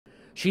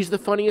She's the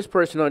funniest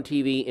person on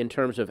TV in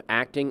terms of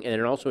acting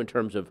and also in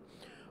terms of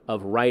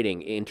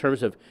writing, in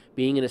terms of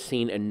being in a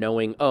scene and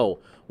knowing, oh,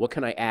 what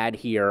can I add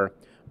here?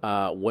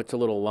 What's a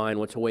little line?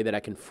 What's a way that I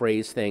can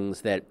phrase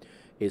things that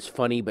is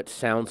funny but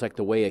sounds like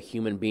the way a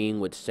human being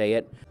would say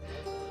it?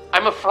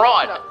 I'm a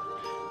fraud. No.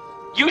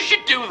 You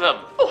should do them.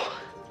 Oh,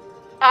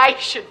 I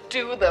should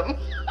do them.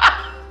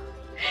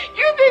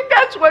 You think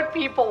that's what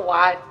people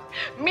want?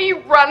 Me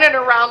running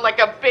around like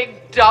a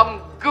big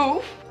dumb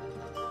goof?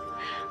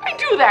 I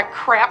do that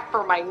crap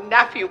for my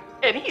nephew,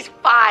 and he's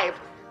 5.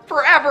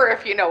 Forever,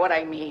 if you know what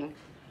I mean.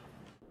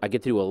 I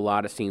get to do a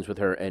lot of scenes with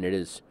her, and it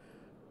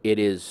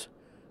is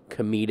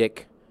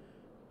comedic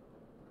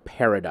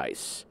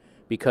paradise,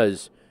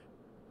 because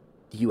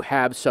you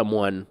have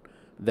someone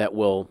that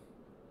will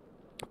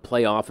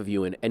play off of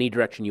you in any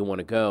direction you want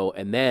to go,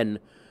 and then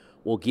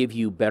will give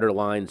you better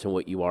lines than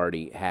what you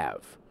already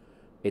have.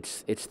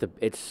 It's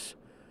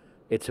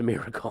a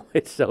miracle.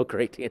 It's so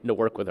great to get to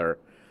work with her.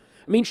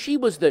 I mean, she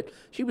was the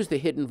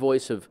hidden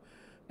voice of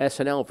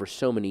SNL for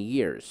so many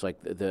years,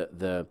 like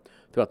the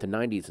throughout the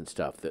 90s and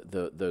stuff.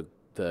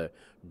 The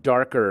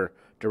darker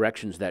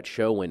directions that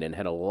show went in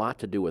had a lot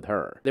to do with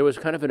her. There was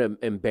kind of an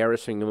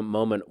embarrassing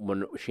moment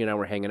when she and I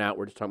were hanging out.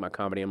 We're just talking about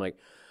comedy. I'm like,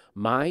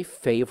 one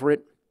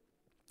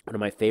of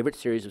my favorite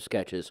series of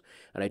sketches,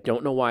 and I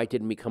don't know why it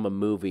didn't become a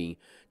movie,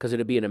 because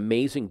it'd be an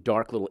amazing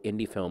dark little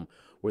indie film,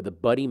 were the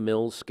Buddy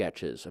Mills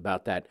sketches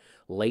about that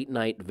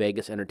late-night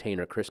Vegas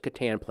entertainer. Chris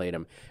Kattan played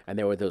him, and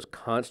there were those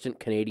constant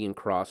Canadian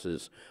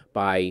crosses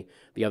by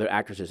the other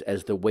actresses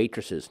as the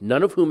waitresses,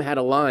 none of whom had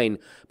a line,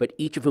 but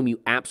each of whom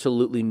you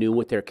absolutely knew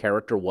what their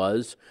character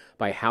was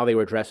by how they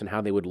were dressed and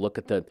how they would look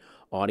at the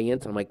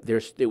audience. I'm like,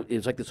 it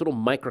was like this little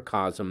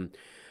microcosm.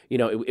 You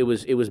know, it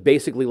was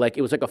basically like,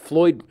 it was like a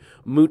Floyd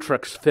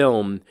Mutrux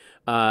film,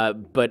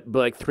 but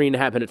like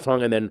 3.5 minutes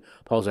long. And then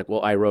Paul's like,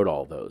 well, I wrote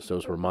all those.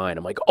 Those were mine.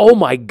 I'm like, oh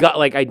my God.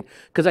 Like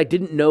because I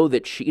didn't know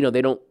that she, you know,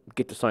 they don't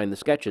get to sign the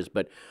sketches,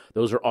 but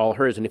those are all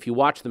hers. And if you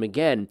watch them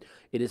again,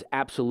 it is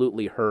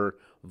absolutely her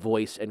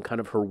voice and kind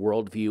of her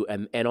worldview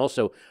and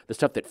also the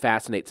stuff that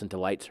fascinates and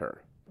delights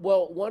her.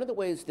 Well, one of the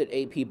ways that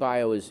AP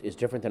Bio is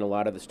different than a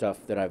lot of the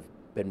stuff that I've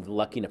been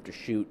lucky enough to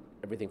shoot,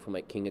 everything from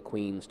like King of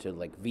Queens to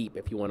like Veep,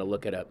 if you want to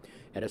look at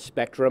a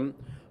spectrum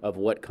of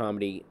what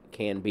comedy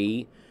can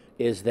be,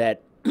 is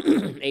that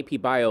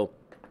AP Bio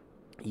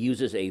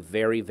uses a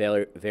very,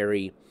 very,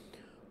 very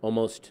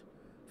almost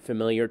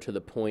familiar to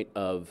the point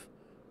of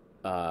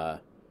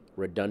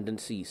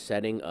redundancy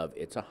setting of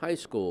it's a high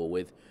school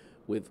with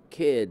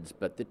kids,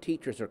 but the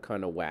teachers are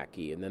kind of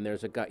wacky, and then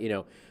there's a guy, you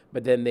know,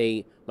 but then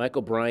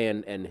Michael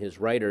Bryan and his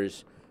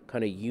writers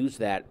kind of use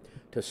that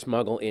to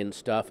smuggle in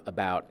stuff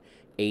about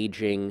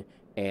aging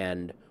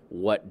and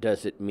what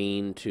does it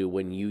mean to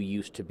when you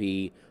used to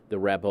be the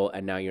rebel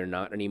and now you're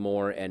not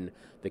anymore, and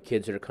the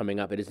kids that are coming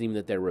up, it isn't even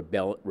that they're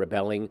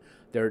rebelling.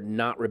 They're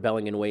not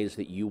rebelling in ways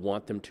that you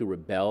want them to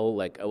rebel.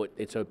 Like, oh,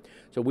 it's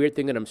a weird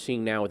thing that I'm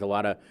seeing now with a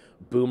lot of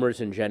boomers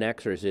and Gen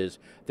Xers is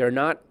they're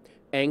not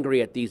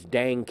angry at these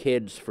dang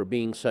kids for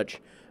being such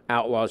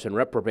outlaws and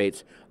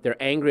reprobates.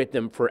 They're angry at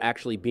them for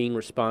actually being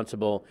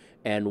responsible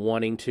and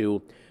wanting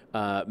to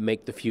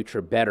make the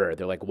future better.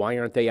 They're like, why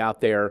aren't they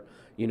out there,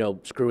 you know,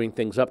 screwing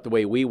things up the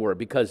way we were?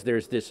 Because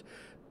there's this,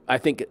 I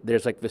think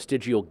there's like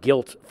vestigial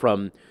guilt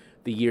from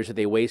the years that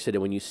they wasted.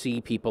 And when you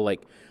see people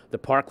like the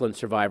Parkland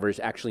survivors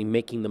actually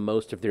making the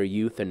most of their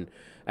youth and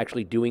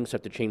actually doing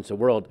stuff to change the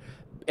world,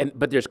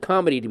 but there's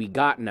comedy to be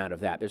gotten out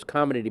of that. There's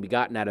comedy to be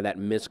gotten out of that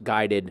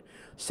misguided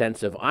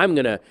sense of, I'm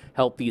going to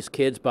help these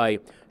kids by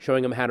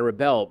showing them how to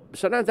rebel.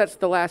 Sometimes that's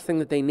the last thing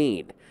that they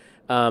need.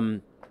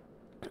 And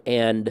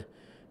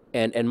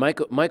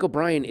Michael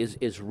Bryan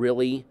is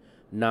really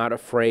not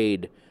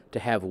afraid to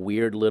have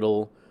weird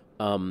little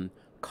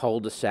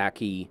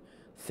cul-de-sac-y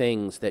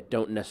things that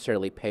don't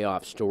necessarily pay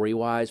off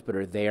story-wise, but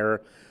are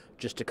there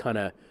just to kind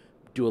of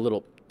do a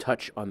little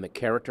touch on the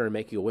character and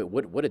make you go,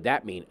 wait, what did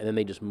that mean? And then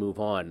they just move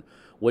on,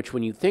 which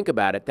when you think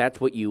about it,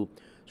 that's what you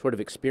sort of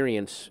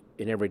experience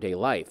in everyday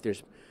life.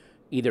 There's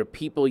either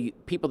people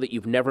that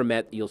you've never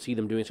met, you'll see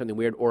them doing something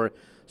weird, or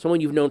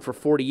someone you've known for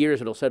 40 years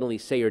that'll suddenly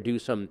say or do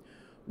some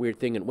weird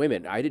thing in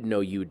women. I didn't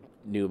know you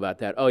knew about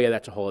that. Oh yeah,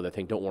 that's a whole other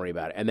thing. Don't worry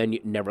about it. And then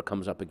it never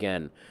comes up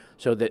again.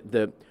 So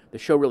the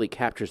show really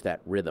captures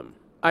that rhythm.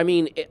 I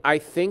mean, I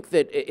think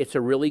that it's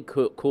a really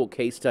cool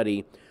case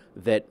study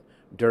that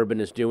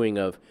Durbin is doing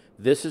of,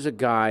 this is a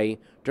guy,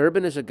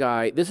 Durbin is a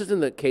guy, this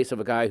isn't the case of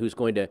a guy who's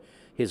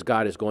his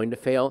God is going to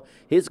fail.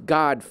 His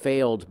God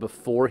failed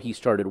before he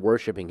started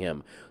worshiping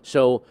him.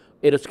 So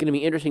it's going to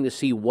be interesting to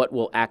see what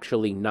will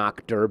actually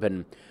knock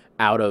Durbin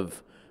out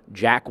of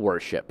Jack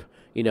worship,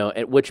 you know,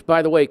 which,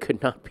 by the way,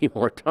 could not be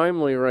more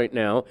timely right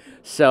now.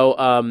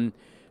 So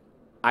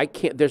I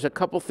can't, there's a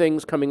couple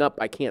things coming up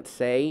I can't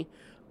say,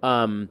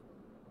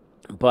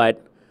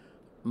 but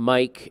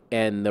Mike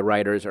and the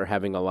writers are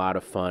having a lot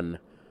of fun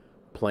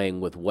playing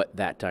with what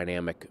that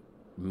dynamic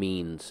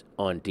means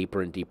on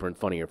deeper and deeper and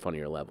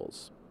funnier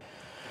levels.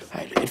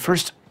 At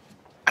first,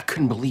 I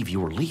couldn't believe you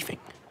were leaving,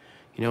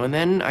 you know, and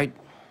then I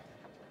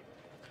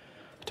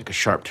took a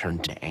sharp turn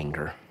to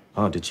anger.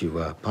 Oh, did you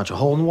punch a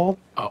hole in the wall?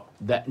 Oh,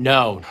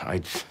 no.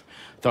 I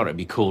thought it'd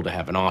be cool to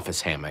have an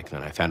office hammock.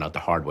 Then I found out the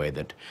hard way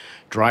that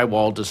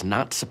drywall does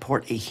not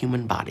support a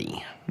human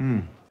body.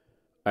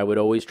 I would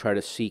always try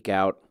to seek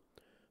out,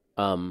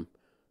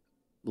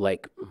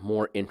 like,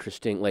 more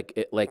interesting, like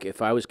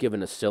if I was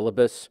given a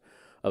syllabus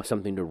of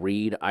something to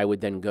read, I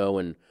would then go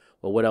and,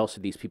 well, what else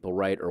did these people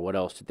write, or what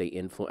else did they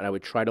influence? And I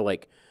would try to,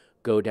 like,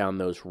 go down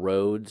those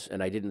roads,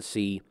 and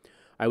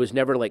I was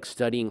never, like,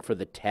 studying for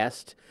the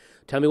test.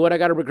 Tell me what I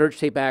got to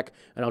regurgitate back,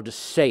 and I'll just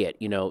say it,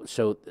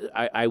 So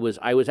I was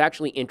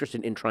actually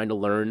interested in trying to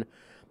learn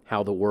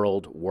how the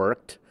world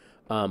worked,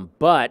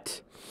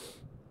 but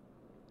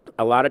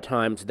a lot of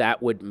times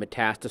that would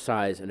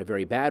metastasize in a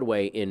very bad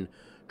way in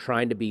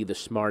trying to be the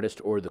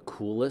smartest or the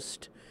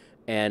coolest,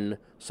 and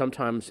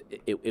sometimes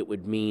it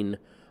would mean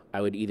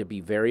I would either be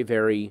very,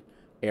 very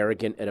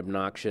arrogant and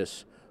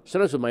obnoxious,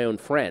 sometimes with my own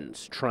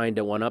friends, trying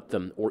to one-up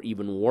them, or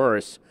even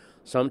worse,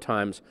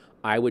 sometimes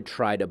I would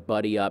try to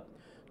buddy up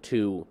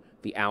to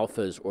the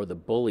alphas or the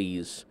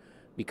bullies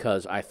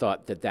because I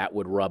thought that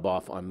would rub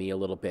off on me a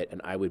little bit, and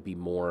I would be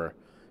more,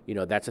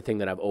 that's the thing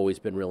that I've always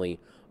been really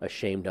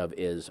ashamed of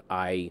is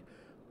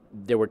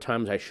there were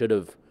times I should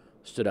have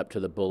stood up to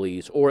the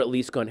bullies, or at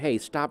least gone, hey,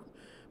 stop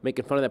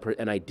making fun of that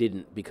person, and I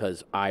didn't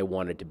because I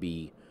wanted to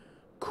be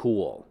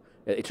cool.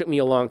 It took me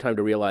a long time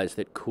to realize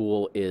that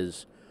cool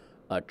is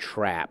a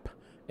trap,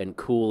 and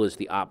cool is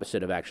the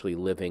opposite of actually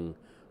living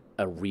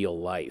a real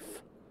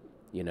life,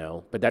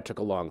 But that took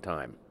a long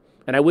time,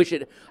 and I wish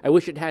it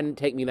hadn't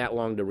taken me that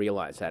long to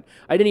realize that.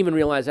 I didn't even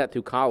realize that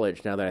through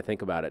college. Now that I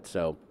think about it,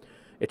 so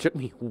it took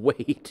me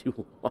way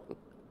too long.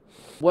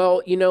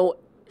 Well,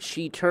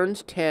 she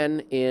turns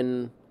 10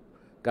 in,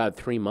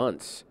 3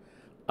 months.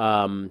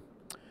 I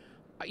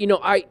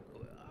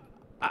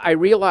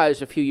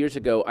realized a few years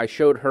ago, I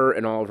showed her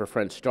and all of her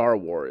friends Star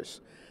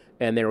Wars,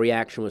 and their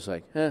reaction was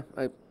like,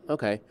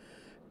 okay.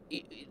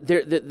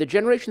 The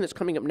generation that's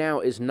coming up now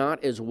is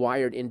not as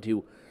wired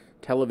into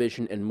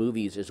television and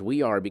movies as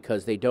we are,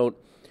 because it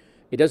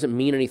doesn't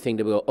mean anything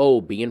to go,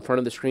 oh, be in front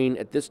of the screen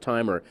at this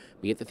time or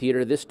be at the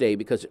theater this day,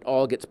 because it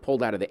all gets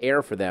pulled out of the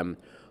air for them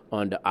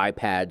onto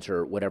iPads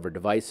or whatever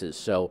devices.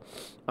 So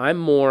I'm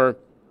more,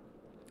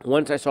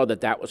 once I saw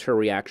that was her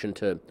reaction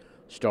to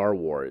Star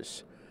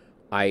Wars,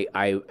 I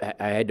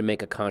had to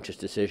make a conscious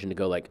decision to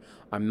go, like,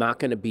 I'm not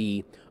going to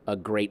be a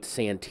great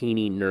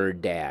Santini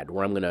nerd dad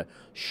where I'm going to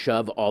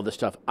shove all the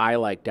stuff I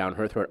like down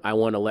her throat. I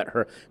want to let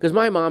her, because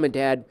my mom and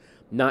dad,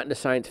 not into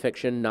science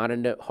fiction, not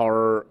into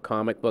horror,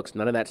 comic books,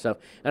 none of that stuff,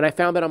 and I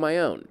found that on my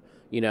own,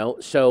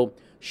 so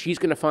she's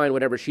going to find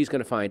whatever she's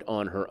going to find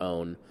on her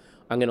own.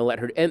 I'm going to let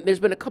her, and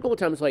there's been a couple of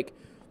times, like,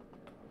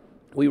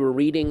 we were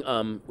reading,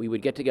 we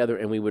would get together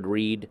and we would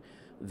read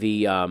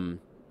the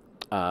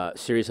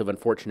series of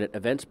Unfortunate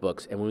Events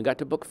books, and when we got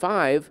to book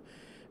 5,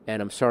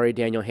 and I'm sorry,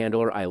 Daniel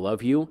Handler, I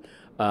love you,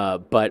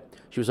 but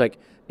she was like,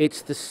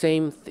 it's the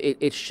same,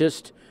 it's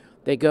just,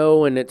 they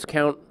go and it's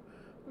Count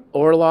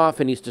Orloff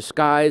and he's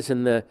disguised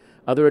and the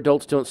other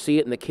adults don't see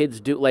it and the kids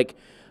do. Like,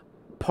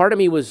 part of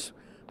me was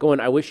going,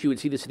 I wish you would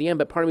see this at the end,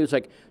 but part of me was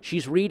like,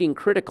 she's reading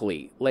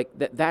critically, like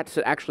that's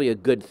actually a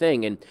good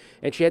thing. And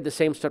she had the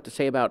same stuff to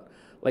say about,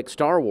 like,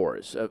 Star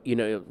Wars,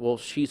 well,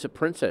 she's a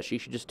princess, she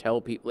should just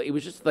tell people. It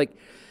was just like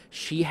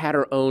she had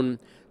her own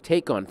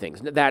take on things.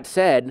 That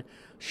said,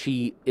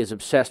 she is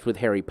obsessed with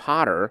Harry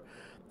Potter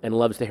and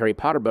loves the Harry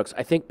Potter books,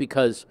 I think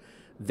because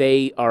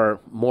they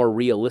are more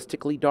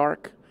realistically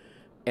dark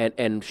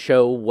and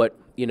show what,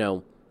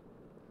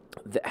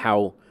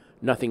 how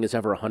nothing is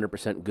ever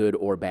 100% good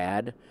or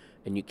bad,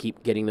 and you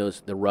keep getting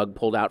the rug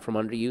pulled out from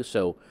under you.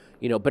 So,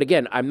 but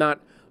again, I'm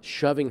not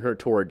shoving her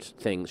towards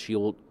things.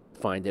 She'll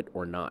find it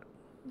or not.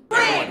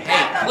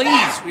 Hey,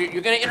 please,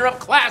 you're going to interrupt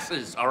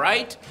classes, all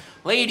right?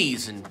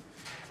 Ladies and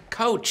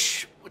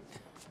coach.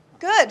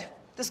 Good.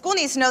 The school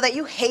needs to know that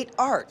you hate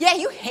art. Yeah,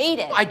 you hate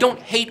it. I don't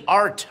hate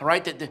art, all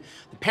right? The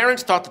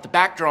parents thought that the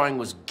back drawing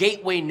was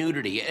gateway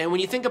nudity. And when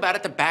you think about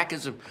it, the back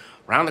is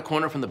around the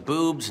corner from the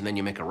boobs, and then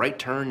you make a right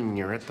turn and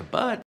you're at the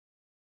butt.